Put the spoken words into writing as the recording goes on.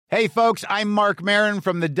Hey folks, I'm Mark Maron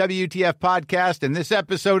from the WTF Podcast, and this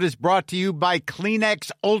episode is brought to you by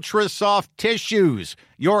Kleenex Ultra Soft Tissues,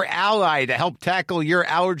 your ally to help tackle your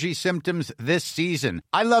allergy symptoms this season.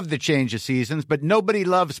 I love the change of seasons, but nobody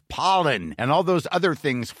loves pollen and all those other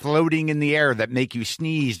things floating in the air that make you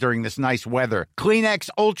sneeze during this nice weather. Kleenex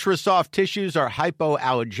Ultra Soft Tissues are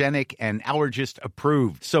hypoallergenic and allergist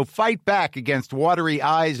approved, so fight back against watery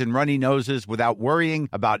eyes and runny noses without worrying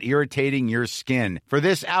about irritating your skin. For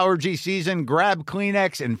this allergy season, grab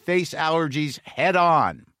Kleenex and face allergies head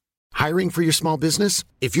on. Hiring for your small business?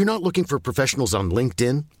 If you're not looking for professionals on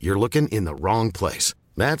LinkedIn, you're looking in the wrong place.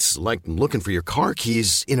 That's like looking for your car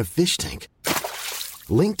keys in a fish tank.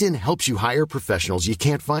 LinkedIn helps you hire professionals you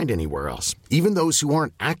can't find anywhere else, even those who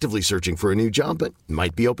aren't actively searching for a new job but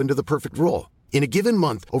might be open to the perfect role. In a given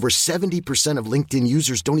month, over 70% of LinkedIn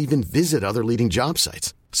users don't even visit other leading job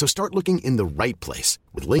sites. So start looking in the right place.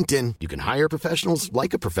 With LinkedIn, you can hire professionals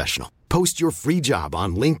like a professional. Post your free job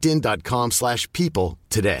on linkedin.com/people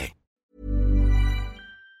today.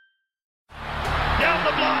 Down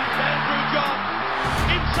the block, Andrew John.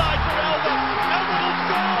 Inside for Albert. Albert will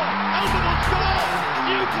score. Albert will score.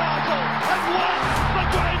 Newcastle have won the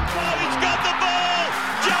grand final. He's got the ball.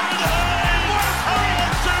 Jared Hayes.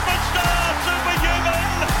 Oh, superstar,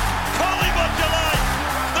 superhuman. Call him what you like.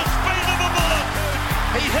 The speed of a bullet.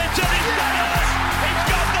 He hits it. He's got it. He's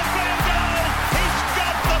got the field goal. He's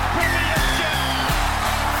got the premiership.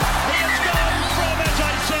 He has gone from, as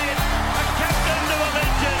I said, a captain to a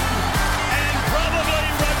legend. And probably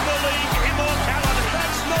rugby league immortality.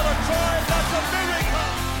 That's not a try. That's a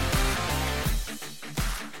miracle.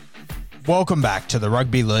 Welcome back to the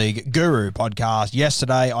Rugby League Guru podcast.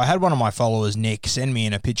 Yesterday, I had one of my followers, Nick, send me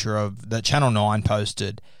in a picture of that Channel 9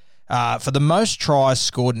 posted for the most tries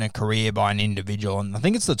scored in a career by an individual, and I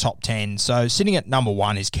think it's the top 10. So sitting at number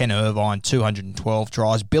 1 is Ken Irvine, 212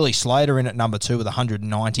 tries. Billy Slater in at number 2 with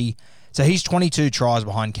 190. So he's 22 tries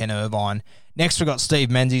behind Ken Irvine. Next, we've got Steve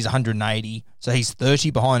Menzies, 180. So he's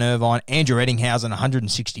 30 behind Irvine. Andrew Eddinghausen,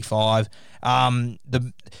 165.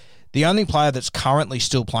 The only player that's currently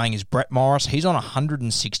still playing is Brett Morris. He's on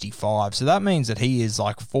 165. So that means that he is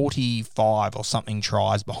like 45 or something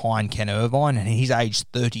tries behind Ken Irvine, and he's aged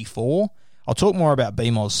 34. I'll talk more about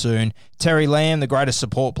BMOS soon. Terry Lamb, the greatest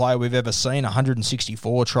support player we've ever seen,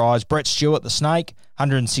 164 tries. Brett Stewart, the Snake,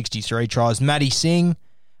 163 tries. Matty Singh,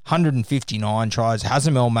 159 tries.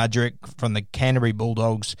 Hazem Madrick from the Canterbury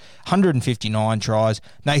Bulldogs, 159 tries.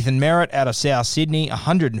 Nathan Merritt out of South Sydney,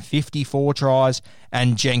 154 tries.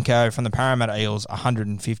 And Jenko from the Parramatta Eels,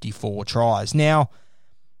 154 tries. Now, the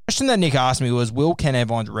question that Nick asked me was, will Ken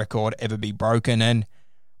Irvine's record ever be broken? And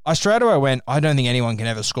I straight away went, I don't think anyone can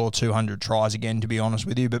ever score 200 tries again, to be honest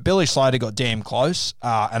with you. But Billy Slater got damn close.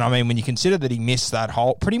 And I mean, when you consider that he missed that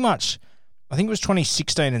whole, pretty much, I think it was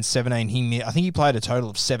 2016 and 17, I think he played a total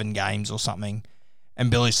of 7 games or something. And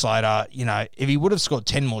Billy Slater, you know, if he would have scored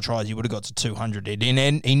 10 more tries, he would have got to 200.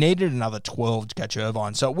 And he needed another 12 to catch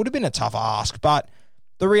Irvine. So it would have been a tough ask. But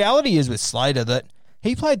the reality is with Slater that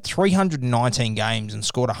he played 319 games and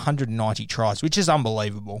scored 190 tries, which is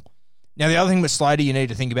unbelievable. Now, the other thing with Slater you need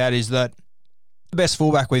to think about is that the best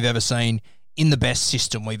fullback we've ever seen in the best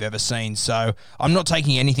system we've ever seen. So I'm not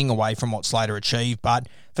taking anything away from what Slater achieved, but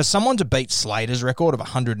for someone to beat Slater's record of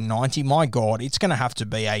 190, my God, it's going to have to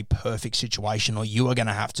be a perfect situation, or you are going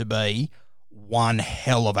to have to be one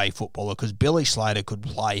hell of a footballer, because Billy Slater could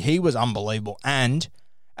play. He was unbelievable. And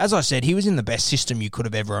as I said, he was in the best system you could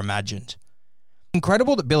have ever imagined.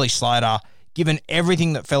 Incredible that Billy Slater, given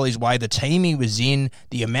everything that fell his way, the team he was in,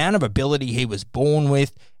 the amount of ability he was born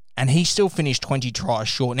with, and he still finished 20 tries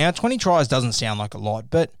short. Now, 20 tries doesn't sound like a lot,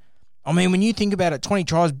 but, I mean, when you think about it, 20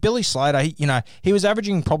 tries, Billy Slater, he was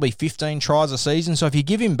averaging probably 15 tries a season, so if you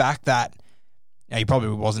give him back that, he probably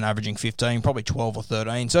wasn't averaging 15, probably 12 or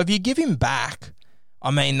 13, so if you give him back,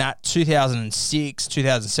 I mean, that 2006,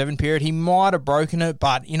 2007 period, he might have broken it,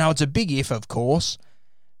 but, it's a big if, of course.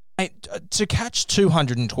 To catch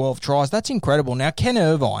 212 tries, that's incredible. Now, Ken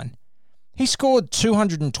Irvine, he scored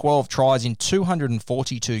 212 tries in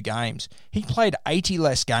 242 games. He played 80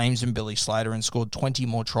 less games than Billy Slater and scored 20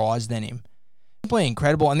 more tries than him. Simply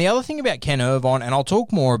incredible. And the other thing about Ken Irvine, and I'll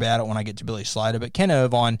talk more about it when I get to Billy Slater, but Ken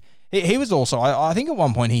Irvine, he was also, I think at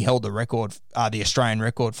one point he held the record, the Australian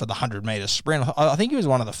record for the 100-metre sprint. I think he was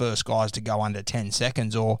one of the first guys to go under 10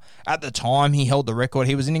 seconds, or at the time he held the record.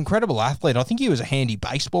 He was an incredible athlete. I think he was a handy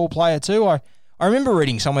baseball player too. I remember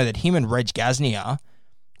reading somewhere that him and Reg Gasnier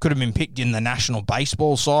Could have been picked in the national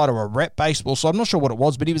baseball side or a rep baseball side. I'm not sure what it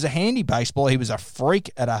was, but he was a handy baseball. He was a freak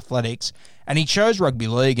at athletics, and he chose rugby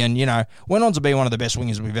league and, went on to be one of the best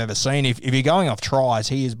wingers we've ever seen. If you're going off tries,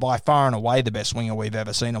 he is by far and away the best winger we've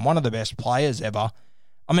ever seen and one of the best players ever.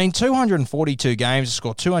 242 games to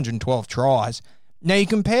score 212 tries. Now, you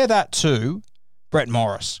compare that to Brett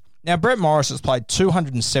Morris. Now, Brett Morris has played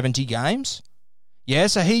 270 games. Yeah,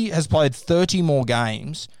 so he has played 30 more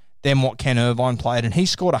games than what Ken Irvine played, and he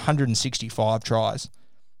scored 165 tries.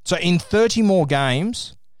 So in 30 more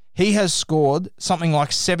games, he has scored something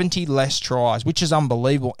like 70 less tries, which is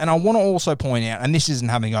unbelievable. And I want to also point out, and this isn't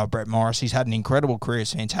having a go at Brett Morris, he's had an incredible career,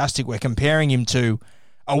 it's fantastic. We're comparing him to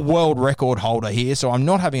a world record holder here, so I'm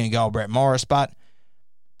not having a go at Brett Morris, but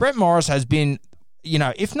Brett Morris has been,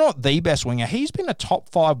 if not the best winger, he's been a top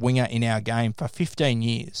 5 winger in our game for 15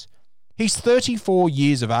 years. He's 34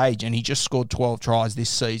 years of age and he just scored 12 tries this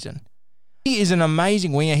season. He is an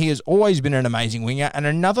amazing winger. He has always been an amazing winger. And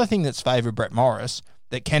another thing that's favoured Brett Morris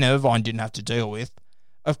that Ken Irvine didn't have to deal with,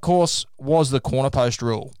 of course, was the corner post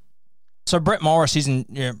rule. So Brett Morris isn't,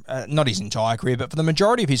 not his entire career, but for the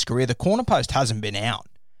majority of his career, the corner post hasn't been out.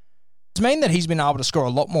 It's meant that he's been able to score a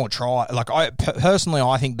lot more tries.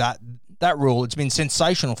 I think that rule, it's been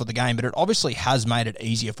sensational for the game, but it obviously has made it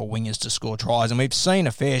easier for wingers to score tries. And we've seen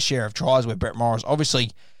a fair share of tries where Brett Morris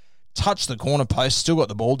obviously touched the corner post, still got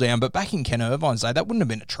the ball down, but back in Ken Irvine's day, that wouldn't have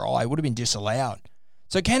been a try. It would have been disallowed.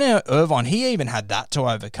 So Ken Irvine, he even had that to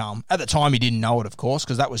overcome. At the time, he didn't know it, of course,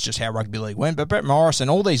 because that was just how rugby league went. But Brett Morris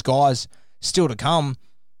and all these guys still to come,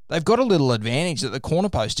 they've got a little advantage that the corner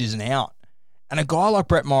post isn't out. And a guy like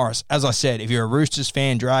Brett Morris, as I said, if you're a Roosters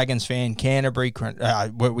fan, Dragons fan, Canterbury,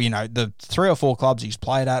 the 3 or 4 clubs he's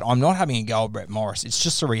played at, I'm not having a go at Brett Morris. It's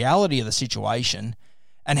just the reality of the situation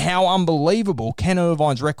and how unbelievable Ken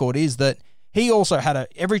Irvine's record is that he also had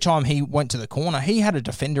every time he went to the corner, he had a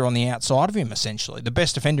defender on the outside of him, essentially. The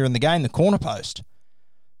best defender in the game, the corner post.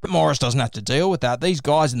 Brett Morris doesn't have to deal with that. These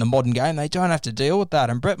guys in the modern game, they don't have to deal with that.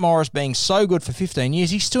 And Brett Morris being so good for 15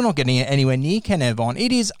 years, he's still not getting anywhere near Ken Irvine.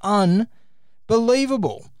 It is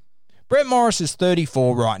unbelievable. Brett Morris is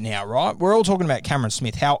 34 right now, right? We're all talking about Cameron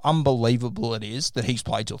Smith, how unbelievable it is that he's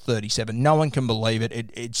played till 37. No one can believe it.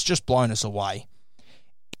 It's just blown us away.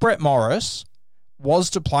 Brett Morris was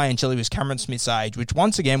to play until he was Cameron Smith's age, which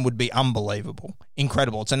once again would be unbelievable.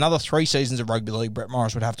 Incredible. It's another 3 seasons of rugby league Brett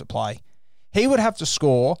Morris would have to play. He would have to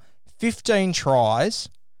score 15 tries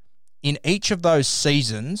in each of those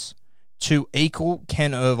seasons to equal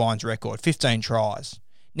Ken Irvine's record, 15 tries.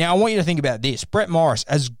 Now, I want you to think about this. Brett Morris,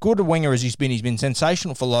 as good a winger as he's been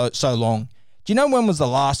sensational for so long. Do you know when was the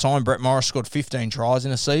last time Brett Morris scored 15 tries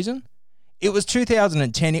in a season? It was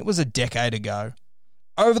 2010. It was a decade ago.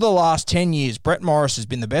 Over the last 10 years, Brett Morris has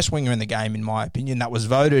been the best winger in the game, in my opinion. That was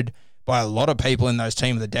voted by a lot of people in those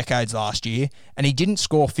Team of the Decades last year, and he didn't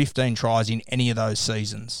score 15 tries in any of those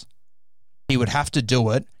seasons. He would have to do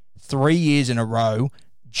it 3 years in a row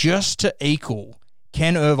just to equal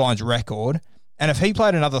Ken Irvine's record. And if he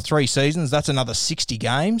played another 3 seasons, that's another 60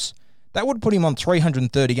 games. That would put him on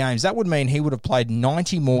 330 games. That would mean he would have played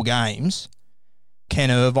 90 more games,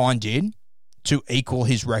 Ken Irvine did, to equal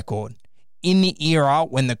his record. In the era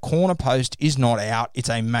when the corner post is not out, it's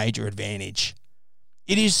a major advantage.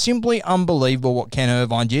 It is simply unbelievable what Ken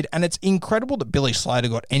Irvine did, and it's incredible that Billy Slater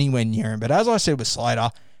got anywhere near him. But as I said with Slater,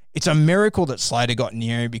 it's a miracle that Slater got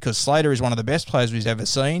near him because Slater is one of the best players we've ever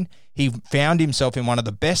seen. He found himself in one of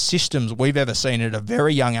the best systems we've ever seen at a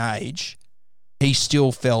very young age. He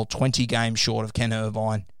still fell 20 games short of Ken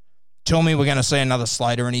Irvine. Tell me we're going to see another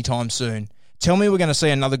Slater anytime soon. Tell me we're going to see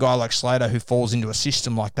another guy like Slater who falls into a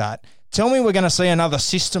system like that. Tell me we're going to see another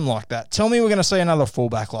system like that. Tell me we're going to see another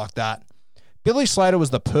fullback like that. Billy Slater was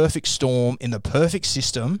the perfect storm in the perfect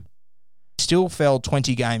system. Still fell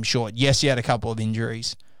 20 games short. Yes, he had a couple of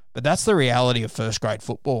injuries, but that's the reality of first-grade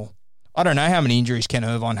football. I don't know how many injuries Ken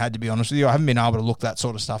Irvine had, to be honest with you. I haven't been able to look that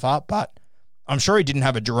sort of stuff up, but I'm sure he didn't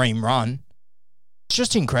have a dream run. It's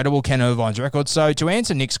just incredible, Ken Irvine's record. So to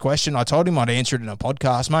answer Nick's question, I told him I'd answer it in a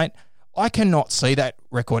podcast, mate. I cannot see that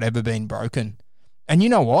record ever being broken. And you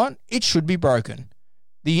know what? It should be broken.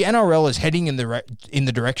 The NRL is heading in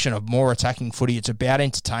the direction of more attacking footy. It's about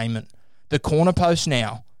entertainment. The corner post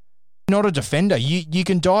now, not a defender. You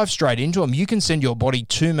can dive straight into him. You can send your body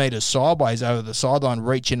 2 meters sideways over the sideline,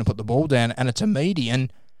 reach in and put the ball down, and it's a meaty.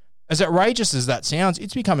 And as outrageous as that sounds,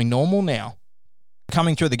 it's becoming normal now.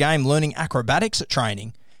 Coming through the game, learning acrobatics at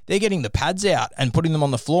training. They're getting the pads out and putting them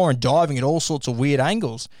on the floor and diving at all sorts of weird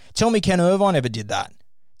angles. Tell me Ken Irvine ever did that.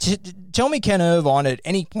 Tell me Ken Irvine at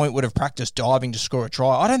any point would have practiced diving to score a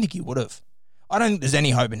try. I don't think he would have. I don't think there's any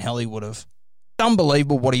hope in hell he would have.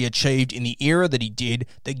 unbelievable what he achieved in the era that he did.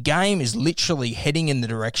 The game is literally heading in the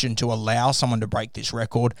direction to allow someone to break this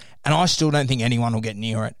record, and I still don't think anyone will get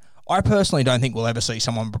near it. I personally don't think we'll ever see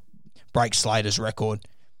someone break Slater's record.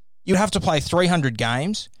 You'd have to play 300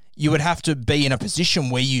 games. You would have to be in a position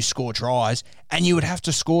where you score tries, and you would have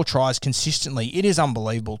to score tries consistently. It is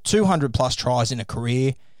unbelievable. 200-plus tries in a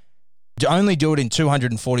career. To only do it in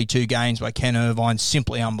 242 games by Ken Irvine,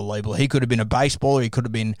 simply unbelievable. He could have been a baseballer. He could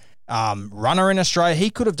have been runner in Australia. He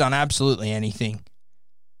could have done absolutely anything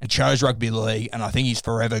and chose rugby league, and I think he's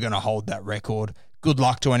forever going to hold that record. Good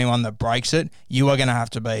luck to anyone that breaks it. You are going to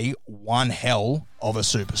have to be one hell of a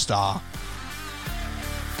superstar.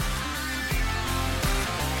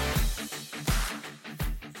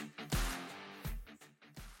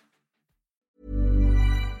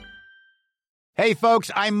 Hey folks,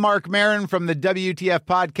 I'm Mark Maron from the WTF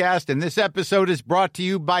Podcast, and this episode is brought to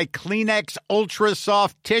you by Kleenex Ultra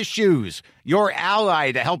Soft Tissues, your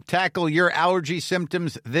ally to help tackle your allergy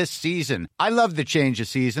symptoms this season. I love the change of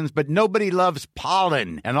seasons, but nobody loves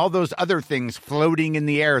pollen and all those other things floating in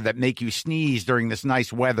the air that make you sneeze during this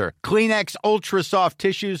nice weather. Kleenex Ultra Soft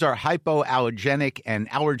Tissues are hypoallergenic and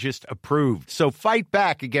allergist approved, so fight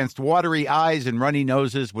back against watery eyes and runny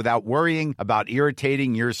noses without worrying about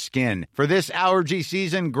irritating your skin. For this allergy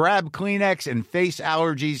season, grab Kleenex and face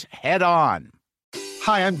allergies head on.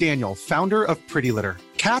 Hi, I'm Daniel, founder of Pretty Litter.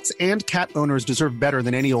 Cats and cat owners deserve better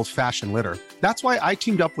than any old-fashioned litter. That's why I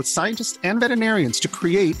teamed up with scientists and veterinarians to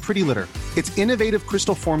create Pretty Litter. Its innovative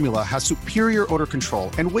crystal formula has superior odor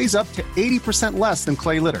control and weighs up to 80% less than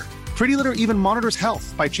clay litter. Pretty Litter even monitors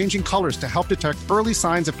health by changing colors to help detect early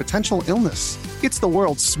signs of potential illness. It's the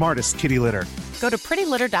world's smartest kitty litter. Go to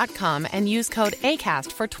prettylitter.com and use code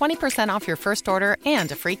ACAST for 20% off your first order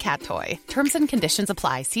and a free cat toy. Terms and conditions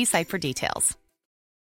apply. See site for details.